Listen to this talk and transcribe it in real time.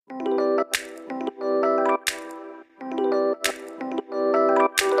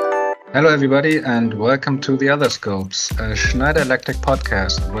Hello, everybody, and welcome to The Other Scopes, a Schneider Electric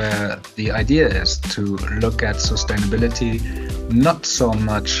podcast where the idea is to look at sustainability not so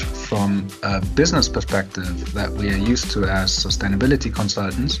much from a business perspective that we are used to as sustainability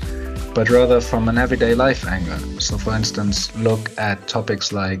consultants, but rather from an everyday life angle. So, for instance, look at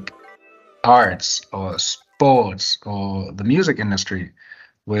topics like arts or sports or the music industry,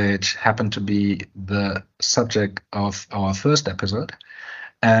 which happen to be the subject of our first episode.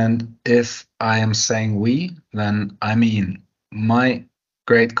 And if I am saying we, then I mean my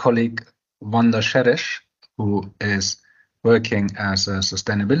great colleague Vanda Seres, who is working as a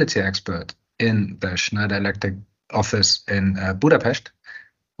sustainability expert in the Schneider Electric office in Budapest.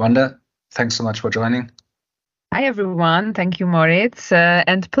 Wanda, thanks so much for joining. Hi, everyone. Thank you, Moritz.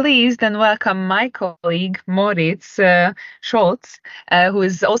 And please then welcome my colleague, Moritz Scholz, who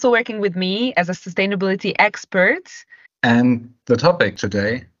is also working with me as a sustainability expert. And the topic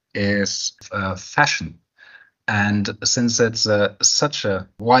today is fashion. And since it's such a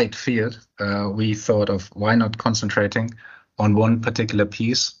wide field, we thought of why not concentrating on one particular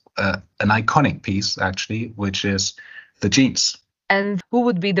piece, an iconic piece, actually, which is the jeans. And who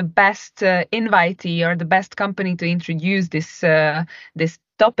would be the best invitee or the best company to introduce this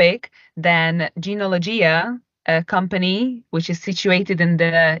topic than Jeanologia, a company which is situated in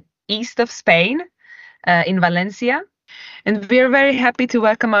the east of Spain, in Valencia. And we are very happy to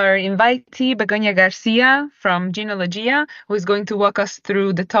welcome our invitee, Begonia Garcia from Jeanologia, who is going to walk us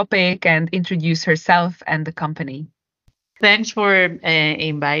through the topic and introduce herself and the company. Thanks for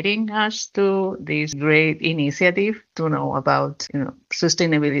inviting us to this great initiative to know about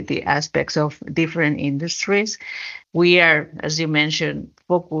sustainability aspects of different industries. We are, as you mentioned,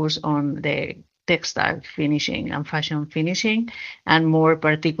 focused on the textile finishing and fashion finishing, and more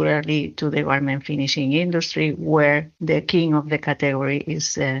particularly to the garment finishing industry, where the king of the category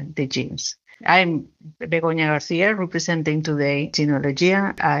is the jeans. I'm Begonia Garcia, representing today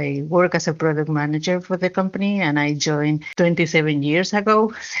Jeanologia. I work as a product manager for the company, and I joined 27 years ago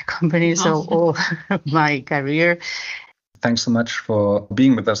the company, so all my career. Thanks so much for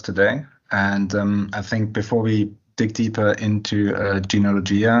being with us today. And I think before we dig deeper into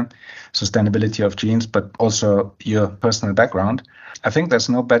Jeanologia, sustainability of jeans, but also your personal background, I think there's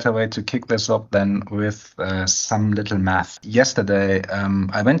no better way to kick this off than with some little math. Yesterday,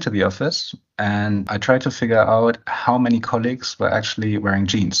 I went to the office and I tried to figure out how many colleagues were actually wearing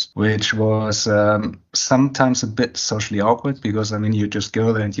jeans, which was sometimes a bit socially awkward because, you just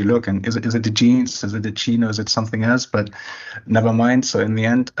go there and you look and is it the jeans? Is it the chino? Is it something else? But never mind. So in the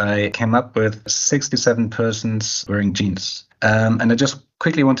end, I came up with 67 persons wearing jeans. And I just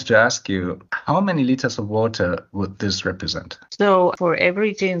quickly wanted to ask you, how many liters of water would this represent? So for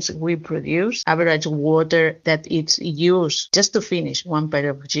every jeans we produce, average water that it's used just to finish one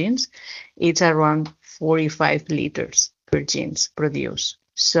pair of jeans, it's around 45 liters per jeans produced.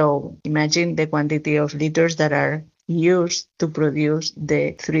 So imagine the quantity of liters that are used to produce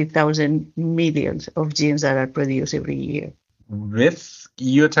the 3,000 millions of jeans that are produced every year. With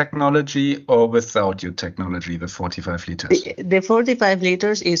your technology or without your technology, the 45 liters? The 45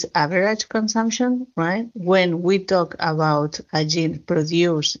 liters is average consumption, right? When we talk about a jean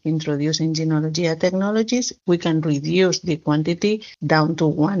introducing Jeanologia technologies, we can reduce the quantity down to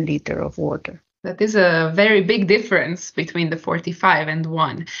 1 liter of water. That is a very big difference between the 45 and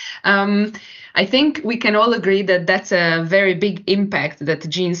 1. I think we can all agree that that's a very big impact that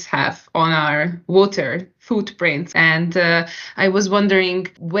jeans have on our water footprint. And I was wondering,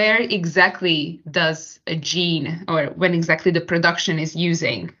 where exactly does a jean, or when exactly the production is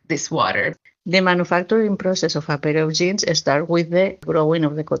using this water? The manufacturing process of a pair of jeans starts with the growing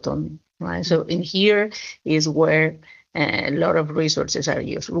of the cotton, right? So in here is where a lot of resources are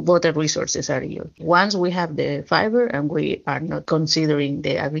used, water resources are used. Once we have the fiber, and we are not considering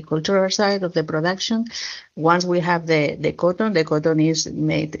the agricultural side of the production, once we have the cotton is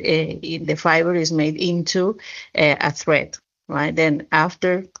made, the fiber is made into a thread, right? Then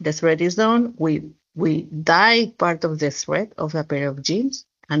after the thread is done, we dye part of the thread of a pair of jeans,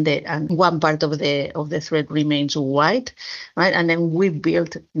 and one part of the thread remains white, right? And then we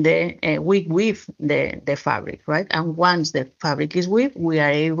weave the fabric, right? And once the fabric is weaved, we are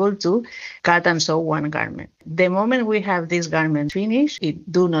able to cut and sew one garment. The moment we have this garment finished,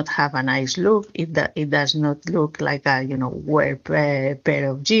 it do not have a nice look. It does not look like a wear pair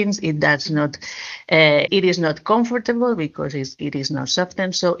of jeans. It does not. It is not comfortable because it is not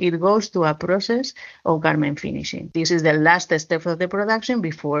softened. So it goes to a process of garment finishing. This is the last step of the production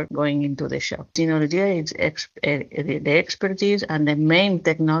before going into the shop. Jeanologia is the expertise and the main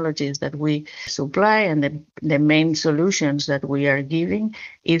technologies that we supply and the main solutions that we are giving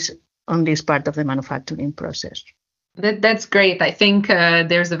is on this part of the manufacturing process. That's great. I think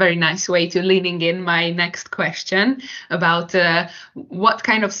there's a very nice way to leaning in my next question about what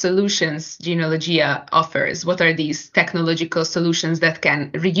kind of solutions Jeanologia offers. What are these technological solutions that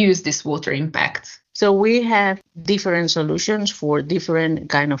can reduce this water impact? So we have different solutions for different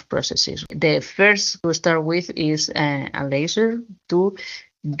kind of processes. The first to start with is a laser to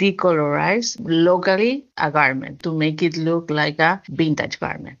decolorize locally a garment to make it look like a vintage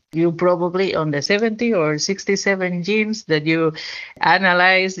garment. You probably on the 70 or 67 jeans that you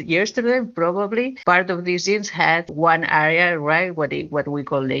analyzed yesterday, probably part of these jeans had one area, right? What we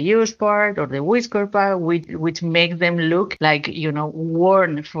call the use part or the whisker part, which make them look like,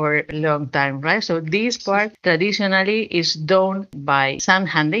 worn for a long time, right? So this part traditionally is done by sand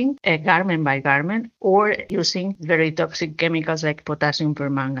handling, garment by garment, or using very toxic chemicals like potassium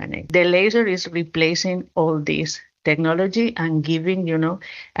permanganate. The laser is replacing all these technology and giving,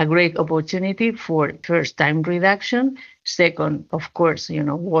 a great opportunity for first time reduction. Second, of course,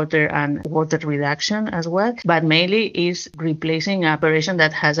 water and water reduction as well, but mainly is replacing an operation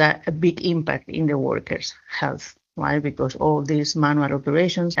that has a big impact in the workers' health. Why? Because all these manual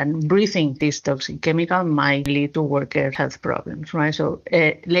operations and breathing this toxic chemical might lead to worker health problems, right? So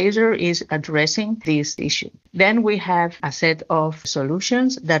laser is addressing this issue. Then we have a set of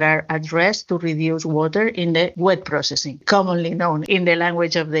solutions that are addressed to reduce water in the wet processing, commonly known in the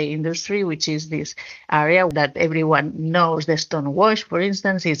language of the industry, which is this area that everyone knows, the stone wash, for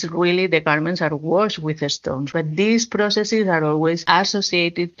instance. It's really the garments are washed with the stones. But these processes are always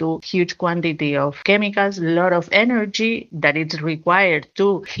associated to huge quantity of chemicals, a lot of energy that is required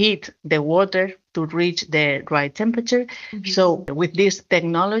to heat the water to reach the right temperature. Mm-hmm. So with these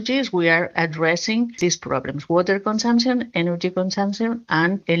technologies, we are addressing these problems: water consumption, energy consumption,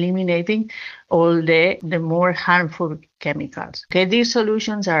 and eliminating all the more harmful chemicals. Okay, these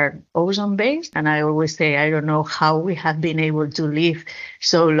solutions are ozone-based, and I always say I don't know how we have been able to live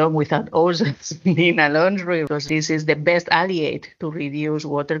so long without ozone in a laundry, because this is the best ally to reduce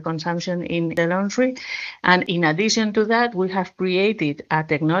water consumption in the laundry. And in addition to that, we have created a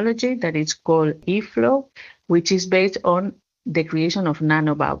technology that is called eFlow, which is based on the creation of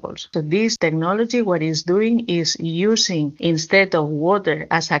nanobubbles. So this technology, what it's doing is using, instead of water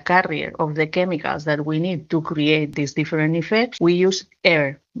as a carrier of the chemicals that we need to create these different effects, we use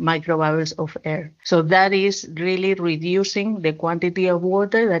air, microbubbles of air. So that is really reducing the quantity of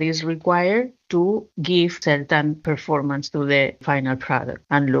water that is required to give certain performance to the final product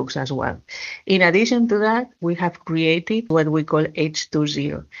and looks as well. In addition to that, we have created what we call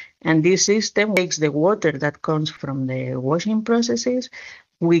H2O. And this system takes the water that comes from the washing processes.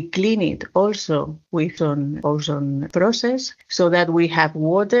 We clean it also with an ozone process so that we have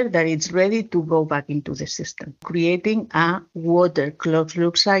water that is ready to go back into the system, creating a water closed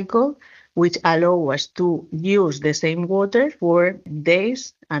loop cycle, which allows us to use the same water for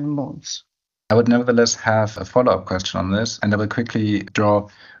days and months. I would nevertheless have a follow-up question on this, and I will quickly draw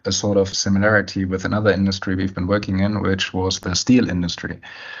a sort of similarity with another industry we've been working in, which was the steel industry.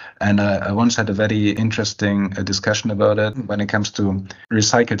 And I once had a very interesting discussion about it when it comes to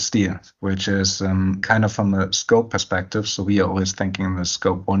recycled steel, which is kind of from a scope perspective. So we are always thinking the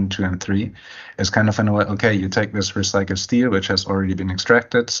scope 1, 2, and 3 is kind of in a way, okay, you take this recycled steel, which has already been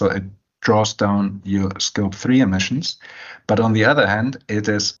extracted, so it draws down your scope 3 emissions. But on the other hand, it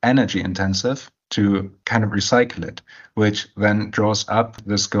is energy intensive to kind of recycle it, which then draws up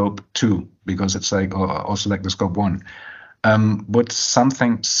the scope 2, because it's like, or also like the scope 1. Would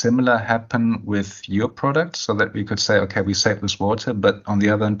something similar happen with your product, so that we could say, okay, we save this water, but on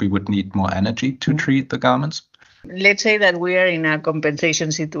the other hand, we would need more energy to treat the garments? Let's say that we are in a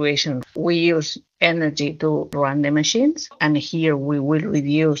compensation situation. We use energy to run the machines, and here we will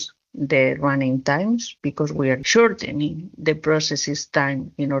reduce the running times because we are shortening the processes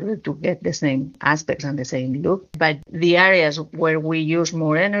time in order to get the same aspects and the same look. But the areas where we use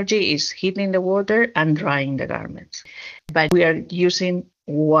more energy is heating the water and drying the garments. But we are using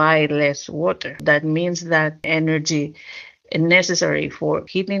way less water. That means that energy necessary for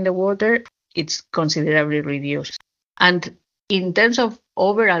heating the water, it's considerably reduced. And in terms of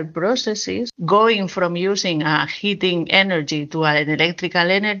overall processes, going from using a heating energy to an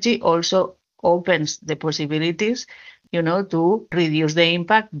electrical energy also opens the possibilities, to reduce the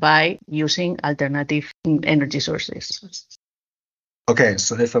impact by using alternative energy sources. Okay,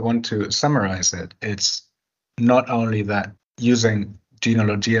 so if I want to summarize it, it's not only that using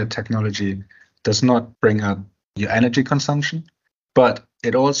Jeanologia technology does not bring up your energy consumption, but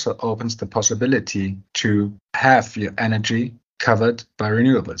it also opens the possibility to have your energy covered by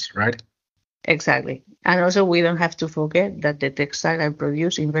renewables, right? Exactly. And also, we don't have to forget that the textiles are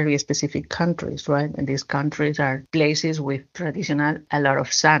produced in very specific countries, right? And these countries are places with traditional a lot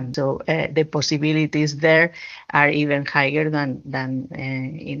of sun. So the possibilities there are even higher than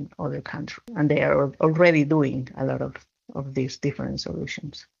in other countries. And they are already doing a lot of these different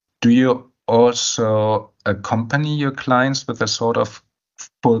solutions. Do you also accompany your clients with a sort of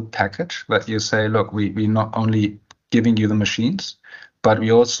full package that you say, look, we not only giving you the machines, but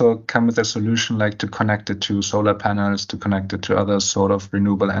we also come with a solution like to connect it to solar panels, to connect it to other sort of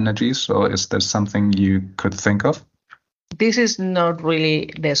renewable energies? So is there something you could think of? This is not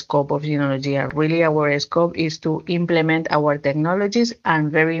really the scope of Jeanologia. Really, our scope is to implement our technologies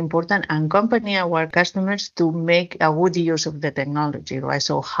and, very important, accompany our customers to make a good use of the technology, right?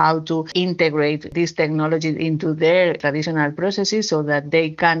 So how to integrate these technologies into their traditional processes so that they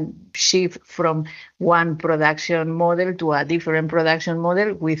can shift from one production model to a different production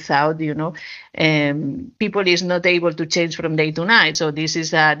model without, people is not able to change from day to night. So this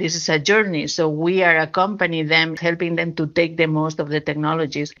is a journey. So we are accompanying them, helping them to take the most of the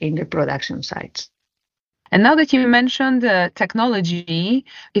technologies in the production sites. And now that you mentioned technology,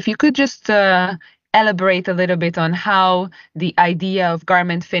 if you could just elaborate a little bit on how the idea of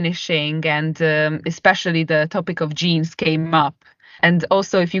garment finishing and especially the topic of jeans came up. And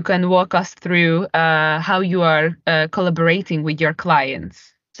also if you can walk us through how you are collaborating with your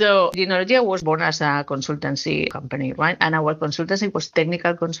clients. So Jeanologia was born as a consultancy company, right? And our consultancy was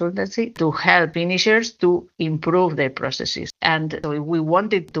technical consultancy to help finishers to improve their processes. And so we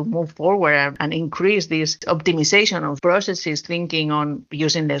wanted to move forward and increase this optimization of processes, thinking on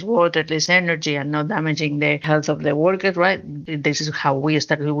using less water, less energy, and not damaging the health of the workers, right? This is how we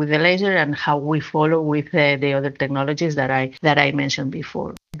started with the laser and how we follow with the other technologies that I mentioned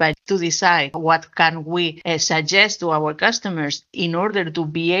before. But to decide what can we suggest to our customers in order to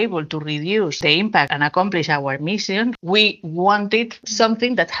be able to reduce the impact and accomplish our mission, we wanted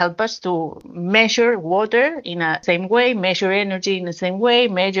something that helped us to measure water in the same way, measure energy in the same way,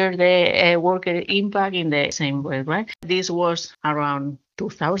 measure the worker impact in the same way, right? This was around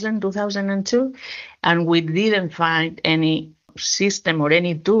 2002, and we didn't find any system or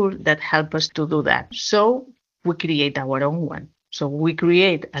any tool that helped us to do that. So we create our own one. So we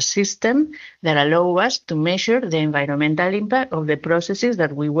create a system that allows us to measure the environmental impact of the processes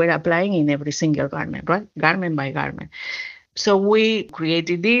that we were applying in every single garment, right? Garment by garment. So we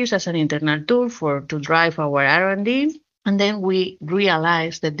created this as an internal tool to drive our R&D. And then we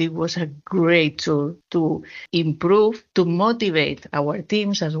realized that it was a great tool to improve, to motivate our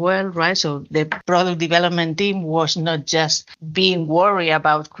teams as well, right? So the product development team was not just being worried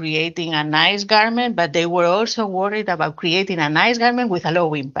about creating a nice garment, but they were also worried about creating a nice garment with a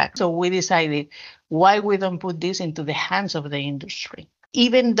low impact. So we decided, why we don't put this into the hands of the industry?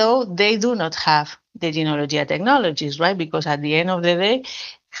 Even though they do not have the Jeanologia technologies, right? Because at the end of the day,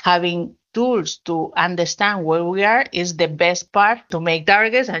 having tools to understand where we are is the best part to make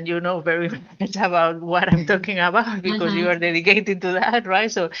targets, and you know very much about what I'm talking about because you are dedicated to that, right?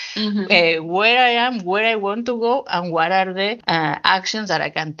 So where I am, where I want to go, and what are the actions that I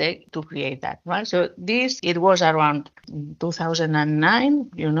can take to create that, right? So it was around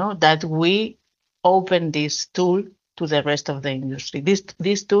 2009, that we opened this tool to the rest of the industry.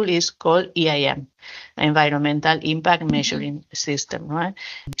 This tool is called EIM, Environmental Impact Measuring System, right?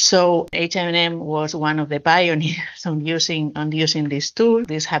 So H&M was one of the pioneers on using this tool.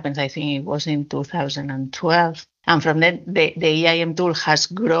 This happens, I think it was in 2012. And from then, the EIM tool has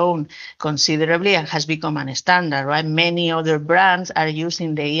grown considerably and has become a standard, right? Many other brands are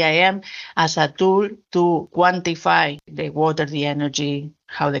using the EIM as a tool to quantify the water, the energy,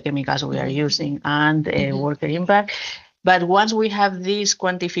 how the chemicals we are using, and worker impact. But once we have this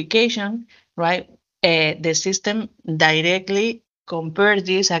quantification, right, the system directly compare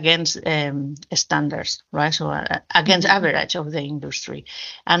this against standards, right? So against average of the industry.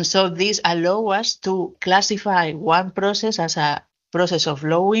 And so this allows us to classify one process as a process of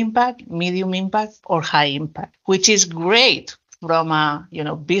low impact, medium impact, or high impact, which is great from a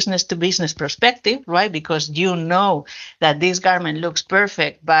business to business perspective, right? Because that this garment looks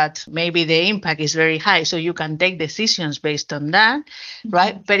perfect, but maybe the impact is very high. So you can take decisions based on that,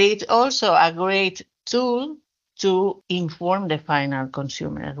 right? But it's also a great tool to inform the final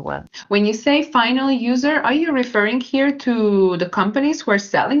consumer as well. When you say final user, are you referring here to the companies who are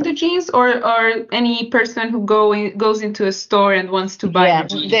selling the jeans or any person who goes into a store and wants to buy the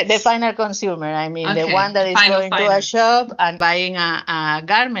jeans? The final consumer, I mean, the one that is going to a shop and buying a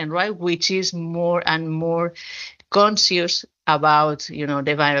garment, right? Which is more and more conscious about, the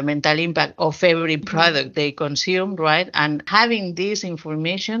environmental impact of every product they consume, right? And having this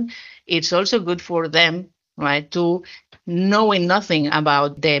information, it's also good for them, right, to knowing nothing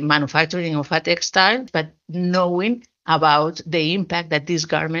about the manufacturing of a textile, but knowing about the impact that this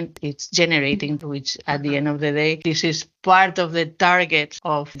garment is generating, which at the end of the day, this is part of the target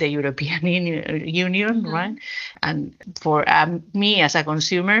of the European Union, right? And for me as a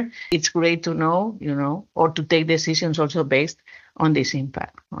consumer, it's great to know, or to take decisions also based on this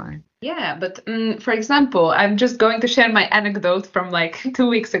impact, right? Yeah, but for example, I'm just going to share my anecdote from like 2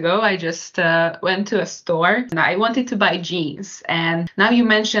 weeks ago. I just went to a store and I wanted to buy jeans. And now you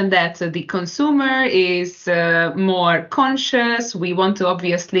mentioned that the consumer is more conscious. We want to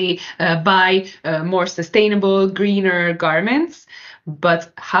obviously buy more sustainable, greener garments.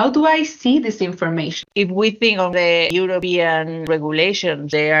 But how do I see this information? If we think of the European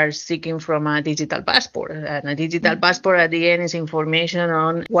regulations, they are seeking from a digital passport. And a digital passport at the end is information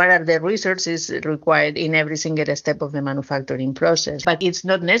on what are the resources required in every single step of the manufacturing process. But it's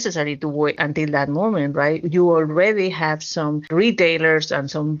not necessary to wait until that moment, right? You already have some retailers and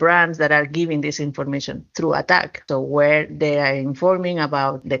some brands that are giving this information through a tag. So where they are informing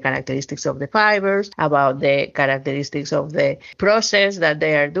about the characteristics of the fibers, about the characteristics of the process that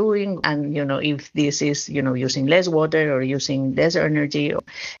they are doing, and if this is using less water or using less energy,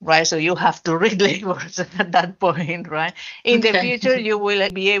 right? So you have to read labels at that point, right? In the future, you will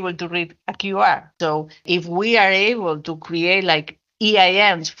be able to read a QR. So if we are able to create like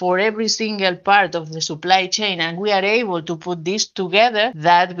EINs for every single part of the supply chain, and we are able to put this together,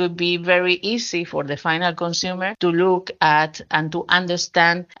 that would be very easy for the final consumer to look at and to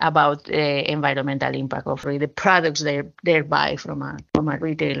understand about the environmental impact of the products they buy from a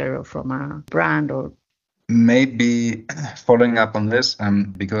retailer or from a brand. Or maybe following up on this,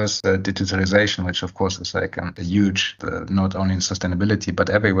 because digitalization, which of course is like a huge, not only in sustainability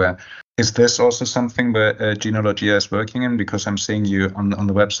but everywhere. Is this also something where Jeanologia is working in? Because I'm seeing you on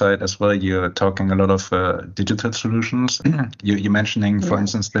the website as well, you're talking a lot of digital solutions. You're mentioning, for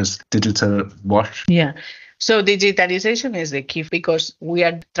instance, this digital wash. Yeah. So digitalization is the key because we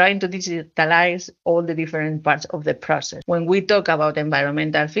are trying to digitalize all the different parts of the process. When we talk about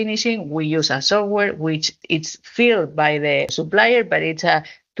environmental finishing, we use a software which is filled by the supplier, but it's a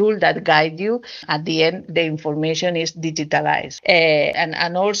tool that guide you. At the end, the information is digitalized.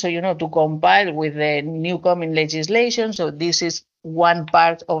 And also, to compile with the new coming legislation. So this is one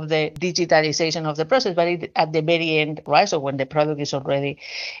part of the digitalization of the process, but at the very end, right? So when the product is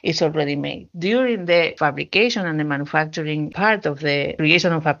already made. During the fabrication and the manufacturing part of the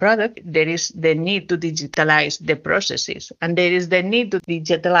creation of a product, there is the need to digitalize the processes. And there is the need to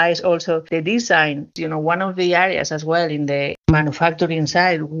digitalize also the design. One of the areas as well in the manufacturing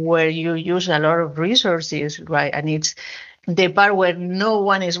side where you use a lot of resources, right? And it's the part where no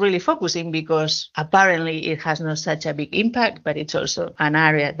one is really focusing because apparently it has not such a big impact, but it's also an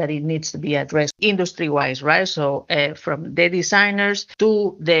area that it needs to be addressed industry-wise, right? So from the designers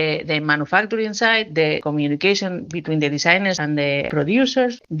to the manufacturing side, the communication between the designers and the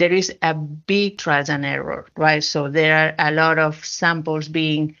producers, there is a big trial and error, right? So there are a lot of samples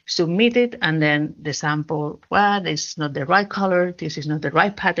being submitted, and then the sample, this is not the right color, this is not the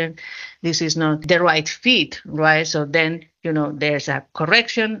right pattern, this is not the right fit, right? So then there's a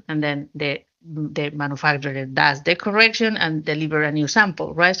correction, and then the manufacturer does the correction and deliver a new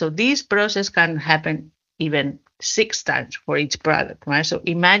sample, right? So this process can happen even 6 times for each product, right? So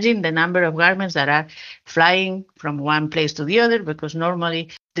imagine the number of garments that are flying from one place to the other, because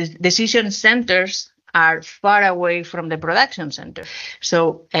normally the decision centers are far away from the production center.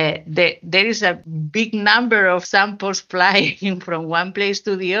 So there is a big number of samples flying from one place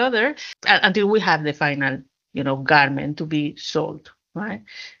to the other until we have the final garment to be sold, right?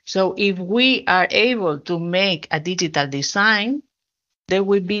 So if we are able to make a digital design, there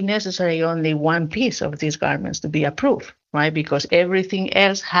will be necessary only one piece of these garments to be approved, right? Because everything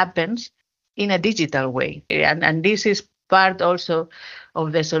else happens in a digital way. And this is part also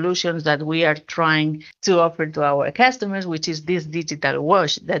of the solutions that we are trying to offer to our customers, which is this digital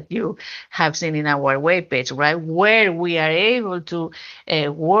wash that you have seen in our webpage, right? Where we are able to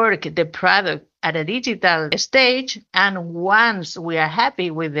work the product at a digital stage. And once we are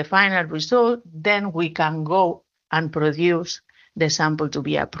happy with the final result, then we can go and produce the sample to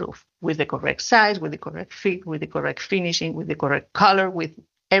be approved with the correct size, with the correct fit, with the correct finishing, with the correct color, with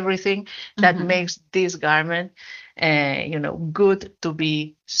everything that makes this garment good to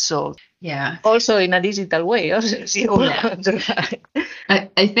be sold. Yeah. Also in a digital way. Also,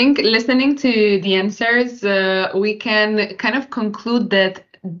 I think listening to the answers, we can kind of conclude that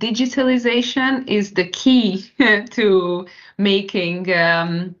digitalization is the key to making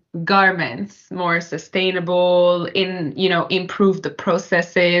garments more sustainable, improve the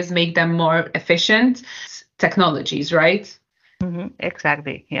processes, make them more efficient. Technologies, right?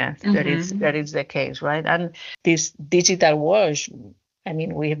 Exactly. Yes, that is the case, right? And this digital wash, I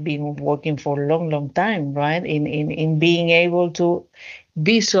mean, we have been working for a long, long time, right? In being able to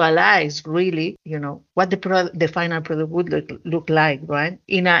visualize really, what the final product would look like, right?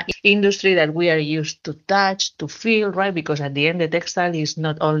 In an industry that we are used to touch, to feel, right? Because at the end, the textile is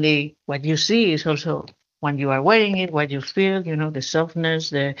not only what you see, it's also when you are wearing it, what you feel, the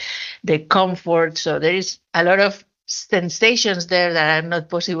softness, the comfort. So there is a lot of sensations there that are not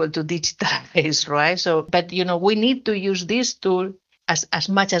possible to digitalize, right? So, but we need to use this tool as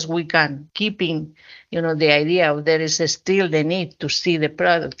much as we can, keeping the idea of there is still the need to see the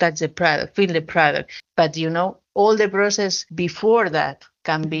product, touch the product, feel the product, but all the process before that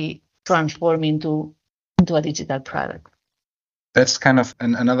can be transformed into a digital product. That's kind of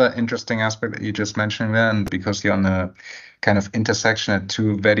another interesting aspect that you just mentioned there, and because you're on a kind of intersection at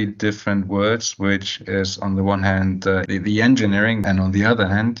two very different worlds, which is on the one hand the engineering, and on the other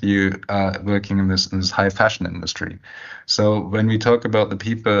hand you are working in this high fashion industry. So when we talk about the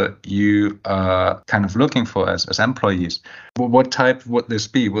people you are kind of looking for as employees, what type would this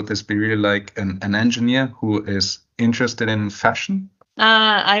be? Would this be really like an engineer who is interested in fashion?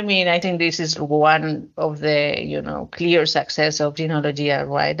 I think this is one of the, clear success of Jeanologia,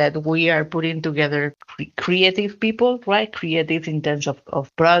 right? That we are putting together creative people, right? Creative in terms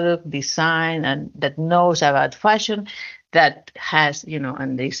of product design, and that knows about fashion, that has,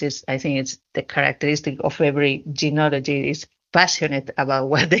 and this is, I think it's the characteristic of every Jeanology, is passionate about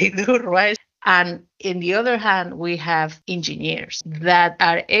what they do, right? And in the other hand, we have engineers that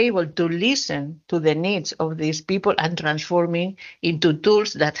are able to listen to the needs of these people and transforming into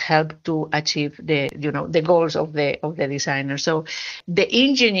tools that help to achieve the goals of the designer. So the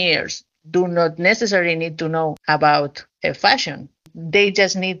engineers do not necessarily need to know about fashion. They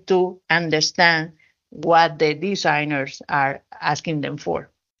just need to understand what the designers are asking them for.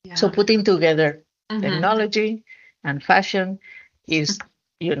 Yeah. So putting together technology and fashion is,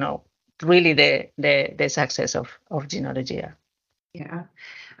 really the success of Jeanologia. Yeah,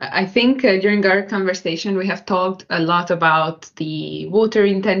 I think during our conversation we have talked a lot about the water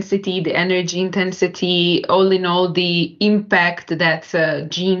intensity, the energy intensity, all in all the impact that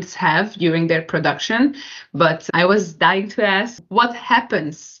jeans have during their production. But I was dying to ask, what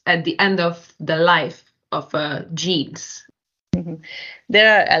happens at the end of the life of jeans? There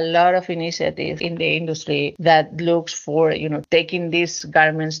are a lot of initiatives in the industry that looks for, taking these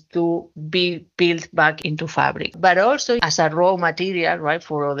garments to be built back into fabric, but also as a raw material, right,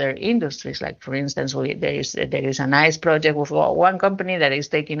 for other industries. Like, for instance, there is a nice project with one company that is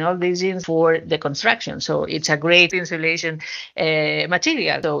taking all these jeans for the construction. So it's a great insulation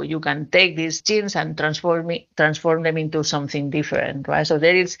material. So you can take these jeans and transform them into something different, right? So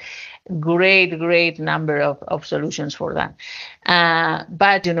there is great number of solutions for that.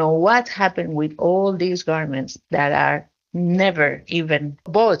 But what happened with all these garments that are never even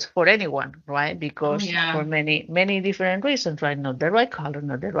bought for anyone, right? Because for many different reasons, right? Not the right color,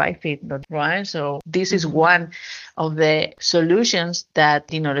 not the right fit, not right. So this is one of the solutions that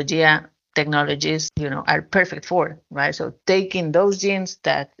Jeanologia technologies, are perfect for, right? So taking those jeans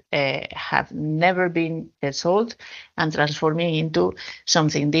that have never been sold and transforming into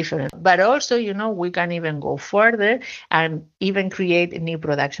something different. But also, we can even go further and even create new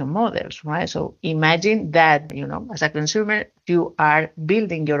production models, right? So imagine that, as a consumer, you are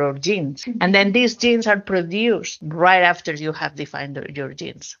building your own jeans, and then these jeans are produced right after you have defined your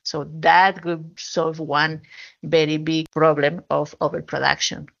jeans. So that could solve one very big problem of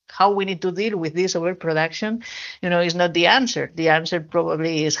overproduction. How we need to deal with this overproduction, is not the answer. The answer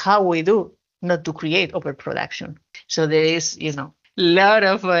probably is how we do not to create overproduction. So there is, lot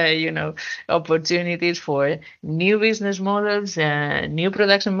of, opportunities for new business models, new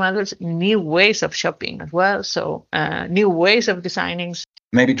production models, new ways of shopping as well. So new ways of designing.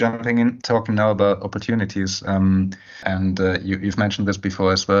 Maybe jumping in, talking now about opportunities, and you've mentioned this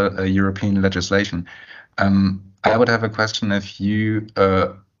before as well, European legislation. I would have a question if you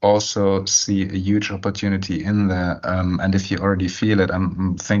also see a huge opportunity in there, and if you already feel it.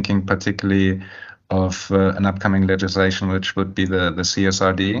 I'm thinking particularly of an upcoming legislation, which would be the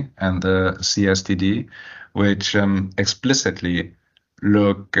CSRD and the CSDD, which explicitly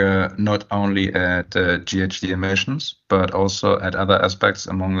look not only at GHG emissions, but also at other aspects,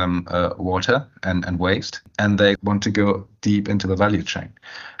 among them water and waste. And they want to go deep into the value chain.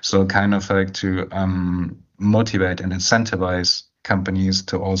 So kind of like to motivate and incentivize companies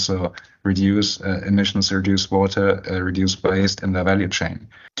to also reduce emissions, reduce water, reduce waste in their value chain.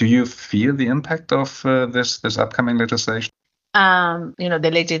 Do you feel the impact of this upcoming legislation?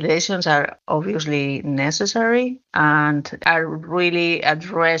 The legislations are obviously necessary and are really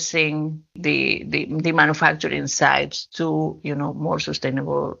addressing the manufacturing sides to, more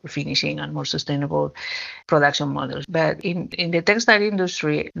sustainable finishing and more sustainable production models. But in the textile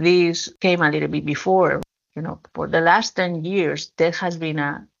industry, this came a little bit before. For the last 10 years, there has been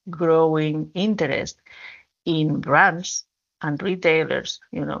a growing interest in brands and retailers,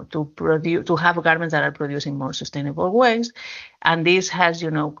 to have garments that are produced in more sustainable ways. And this has,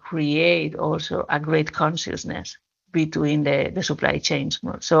 create also a great consciousness between the supply chains.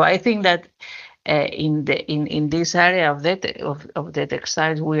 So I think that in this area of the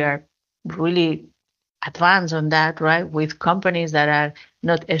textiles, we are really advanced on that, right? With companies that are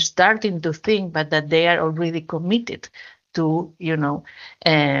not starting to think, but that they are already committed to,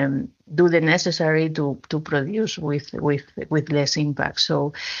 do the necessary to produce with less impact.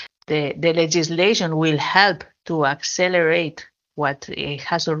 So the legislation will help to accelerate what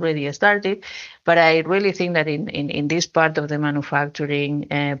has already started. But I really think that in this part of the manufacturing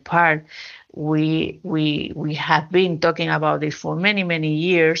part, we have been talking about this for many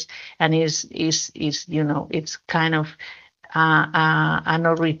years, and is it's kind of a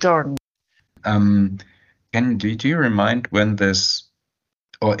no return. Do you remind when this,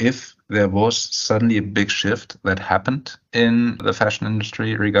 or if there was suddenly a big shift that happened in the fashion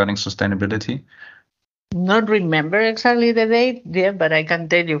industry regarding sustainability? Not remember exactly the date, yeah, but I can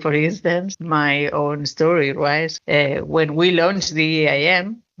tell you, for instance, my own story, right? When we launched the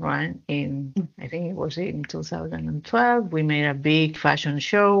EIM, right, I think it was in 2012, we made a big fashion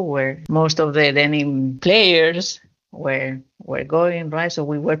show where most of the denim players were going, right? So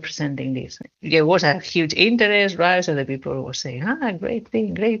we were presenting this. There was a huge interest, right? So the people were saying, great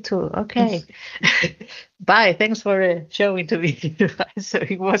thing, great tool, okay. Bye, thanks for showing to me. So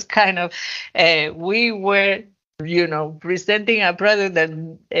it was kind of, we were, presenting a product that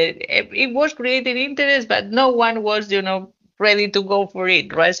it was creating interest, but no one was, ready to go for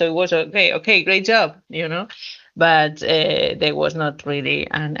it, right? So it was okay, great job, but there was not really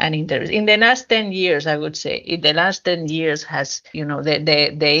an interest. In the last 10 years, I would say, in the last 10 years has,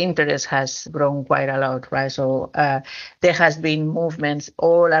 the interest has grown quite a lot, right? So there has been movements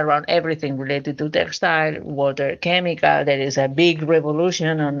all around everything related to textile, water, chemical. There is a big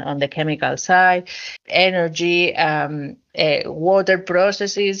revolution on the chemical side, energy, water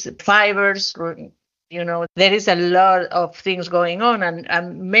processes, fibers. There is a lot of things going on,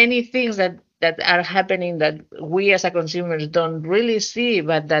 and many things that are happening that we as a consumers don't really see,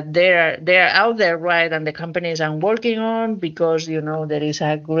 but that they're out there, right? And the companies are working on, because there is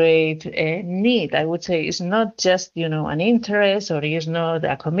a great need. I would say it's not just an interest, or it's not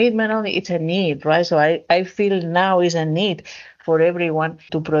a commitment only, it's a need, right? So I feel now is a need for everyone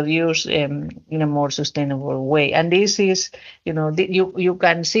to produce in a more sustainable way. And this is, you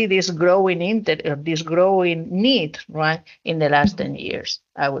can see this growing this growing need, right, in the last 10 years,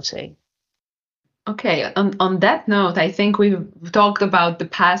 I would say. Okay, on that note, I think we've talked about the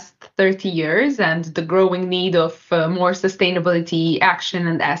past 30 years and the growing need of more sustainability action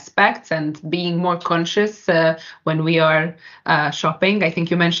and aspects, and being more conscious when we are shopping. I think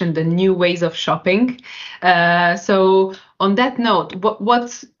you mentioned the new ways of shopping. So on that note,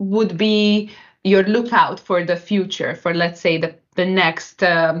 what would be your lookout for the future, for, let's say, the next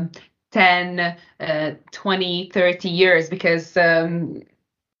 10, 20, 30 years? Because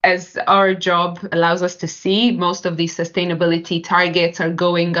as our job allows us to see, most of these sustainability targets are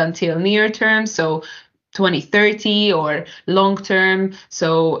going until near term, so 2030, or long term,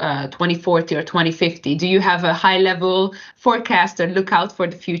 so 2040 or 2050. Do you have a high level forecast or lookout for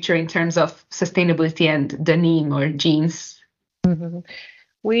the future in terms of sustainability and denim or jeans? Mm-hmm.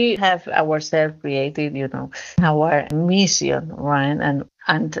 We have ourselves created, our mission, right?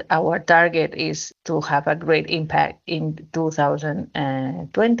 And our target is to have a great impact in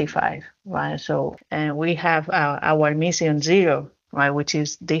 2025, right? So we have our mission zero, right, which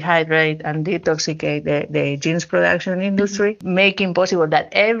is dehydrate and detoxicate the jeans production industry, making possible that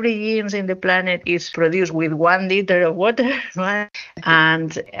every jeans in the planet is produced with 1 liter of water, right?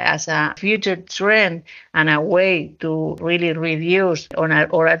 And as a future trend and a way to really reduce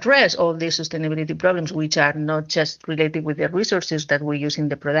or address all these sustainability problems, which are not just related with the resources that we use in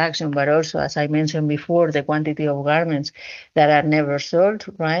the production, but also, as I mentioned before, the quantity of garments that are never sold,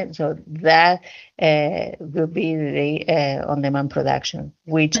 right? So that will be the on-demand production,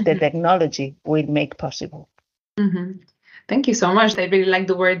 which the technology will make possible. Mm-hmm. Thank you so much. I really like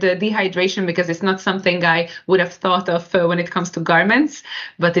the word dehydration because it's not something I would have thought of when it comes to garments,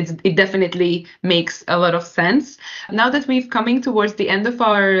 but it definitely makes a lot of sense. Now that we've coming towards the end of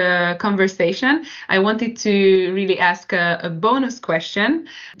our conversation, I wanted to really ask a bonus question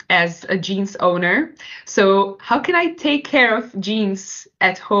as a jeans owner. So how can I take care of jeans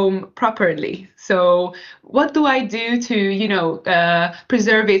at home properly? So what do I do to,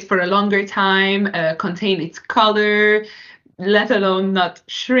 preserve it for a longer time, contain its color, let alone not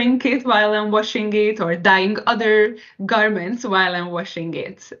shrink it while I'm washing it or dyeing other garments while I'm washing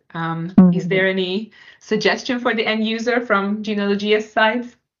it? Is there any suggestion for the end user from Jeanologia's side?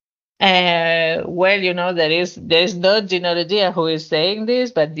 Well, there is not Jeanologia who is saying this,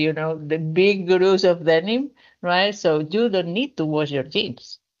 but the big gurus of denim, right? So you don't need to wash your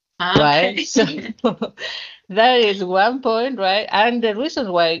jeans, right? Okay. So that is one point, right? And the reasons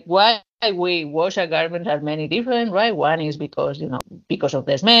why we wash a garment are many different, right? One is because because of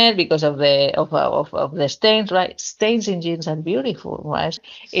the smell, because of the stains, right? Stains in jeans are beautiful, right?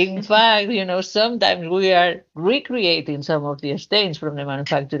 In fact, sometimes we are recreating some of the stains from the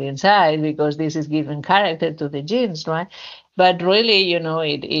manufacturing side because this is giving character to the jeans, right? But really,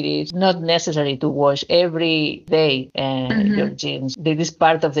 it is not necessary to wash every day your jeans. This is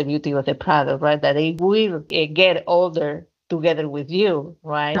part of the beauty of the product, right? That it will get older together with you,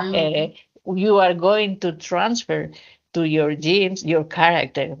 right? You are going to transfer to your jeans your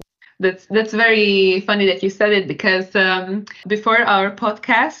character. That's very funny that you said it because before our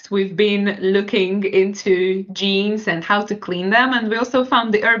podcast, we've been looking into jeans and how to clean them. And we also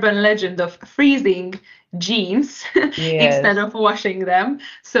found the urban legend of freezing jeans instead of washing them.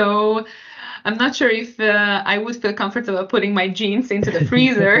 So I'm not sure if I would feel comfortable putting my jeans into the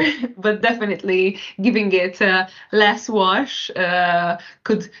freezer, but definitely giving it less wash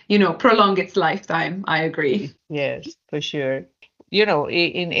could, prolong its lifetime. I agree. Yes, for sure.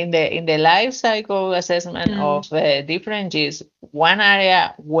 In the life cycle assessment of different jeans, one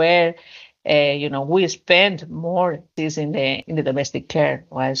area where we spend more is in the domestic care,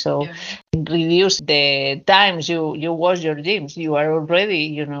 right? So reduce the times you wash your jeans. You are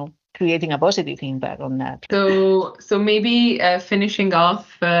already, creating a positive impact on that. So maybe finishing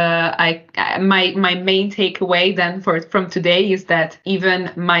off, my main takeaway then from today is that even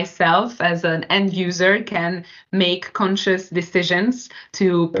myself as an end user can make conscious decisions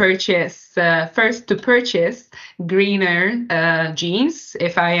to purchase greener jeans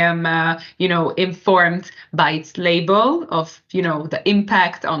if I am informed by its label of the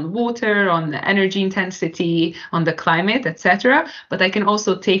impact on water, on the energy intensity, on the climate, etc. But I can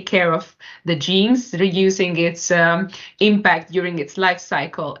also take care of the jeans, reducing its impact during its life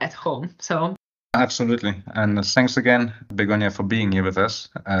cycle at home. So absolutely. And thanks again, Begonia, for being here with us.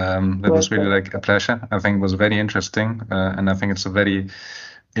 It was really a pleasure. I think it was very interesting. And I think it's a very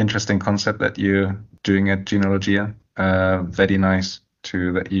interesting concept that you're doing at Jeanologia. Very nice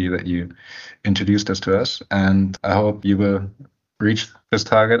that you introduced us to us. And I hope you will reach this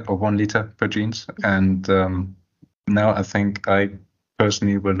target of 1 liter per jeans. And now I think I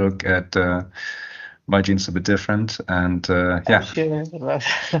personally will look at my jeans a bit different, and Sure.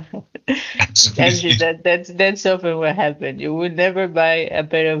 That's often what happens. You will never buy a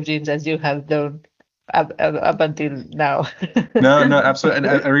pair of jeans as you have done up until now. No, absolutely,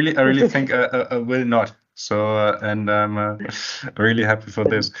 and I really think I will not. So and I'm really happy for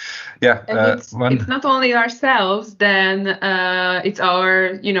this. Yeah, it's not only ourselves, then it's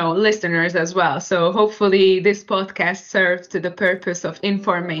our listeners as well. So hopefully this podcast served to the purpose of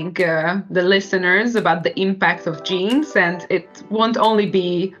informing the listeners about the impact of jeans, and it won't only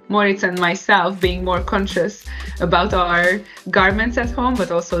be Moritz and myself being more conscious about our garments at home,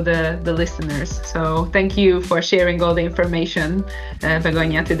 but also the listeners. So thank you for sharing all the information,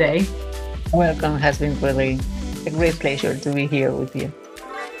 Begonia, today. Welcome. Has been really a great pleasure to be here with you.